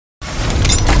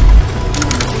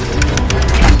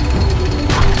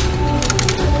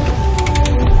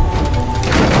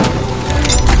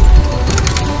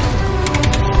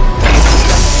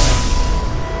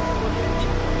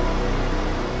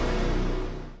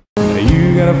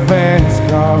got a fast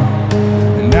car,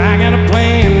 and I got a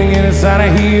plan to get us out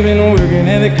of here. Been working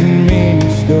at the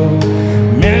convenience store.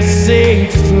 Many say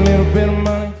just a little bit of